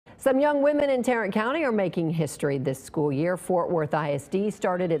Some young women in Tarrant County are making history this school year. Fort Worth ISD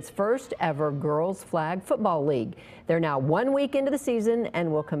started its first ever girls flag football league. They're now 1 week into the season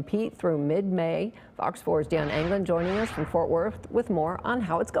and will compete through mid-May. Fox 4's Dion Anglin joining us from Fort Worth with more on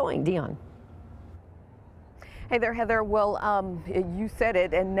how it's going. Dion. Hey there, Heather. Well, you said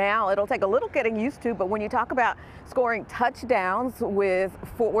it, and now it'll take a little getting used to, but when you talk about scoring touchdowns with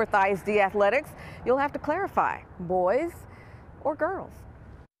Fort Worth ISD athletics, you'll have to clarify, boys or girls.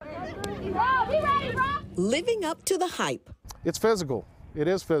 Living up to the hype. It's physical. It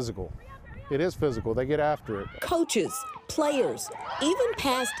is physical. It is physical. They get after it. Coaches, players, even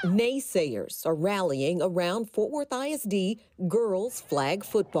past naysayers are rallying around Fort Worth ISD girls flag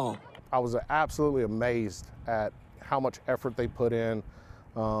football. I was absolutely amazed at how much effort they put in,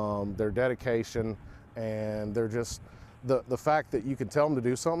 their dedication, and they're just the fact that you can tell them to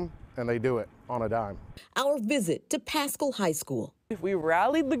do something and they do it on a dime. Our visit to Paschal High School. We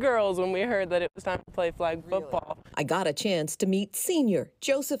rallied the girls when we heard that it was time to play flag football. I got a chance to meet senior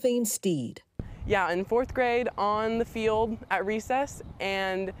Josephine Steed. Yeah, in 4th grade on the field at recess,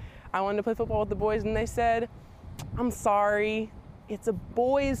 and I wanted to play football with the boys, and they said, "I'm sorry, it's a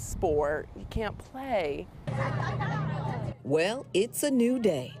boys' sport. You can't play." Well, it's a new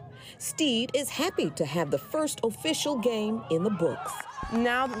day. Steed is happy to have the first official game in the books.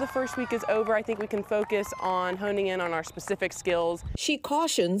 Now that the first week is over, I think we can focus on honing in on our specific skills. She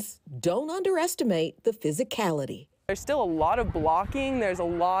cautions, don't underestimate the physicality. There's still a lot of blocking. There's a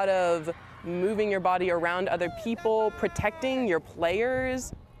lot of moving your body around other people, protecting your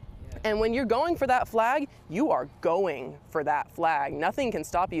players. And when you're going for that flag, you are going for that flag. Nothing can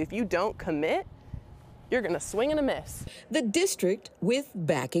stop you. If you don't commit, you're going to swing and a miss. The district, with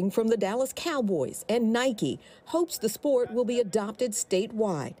backing from the Dallas Cowboys and Nike, hopes the sport will be adopted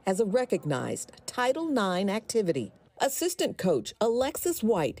statewide as a recognized Title IX activity. Assistant coach Alexis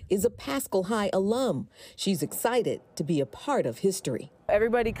White is a Paschal High alum. She's excited to be a part of history.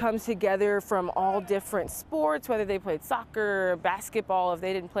 Everybody comes together from all different sports, whether they played soccer, basketball, if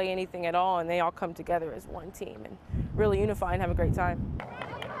they didn't play anything at all, and they all come together as one team and really unify and have a great time.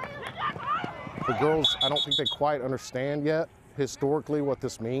 The girls, I don't think they quite understand yet historically what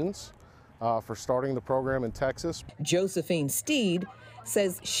this means for starting the program in Texas. Josephine Steed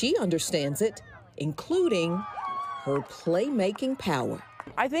says she understands it, including her playmaking power.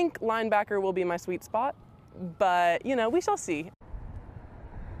 I think linebacker will be my sweet spot, but, you know, we shall see.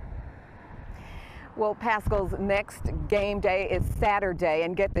 Well, Paschal's next game day is Saturday,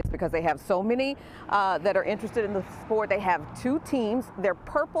 and get this, because they have so many that are interested in the sport. They have 2 teams. Their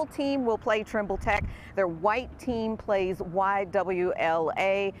purple team will play Trimble Tech. Their white team plays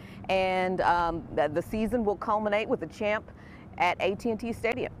YWLA, and the season will culminate with the champ at AT&T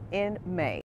Stadium in May.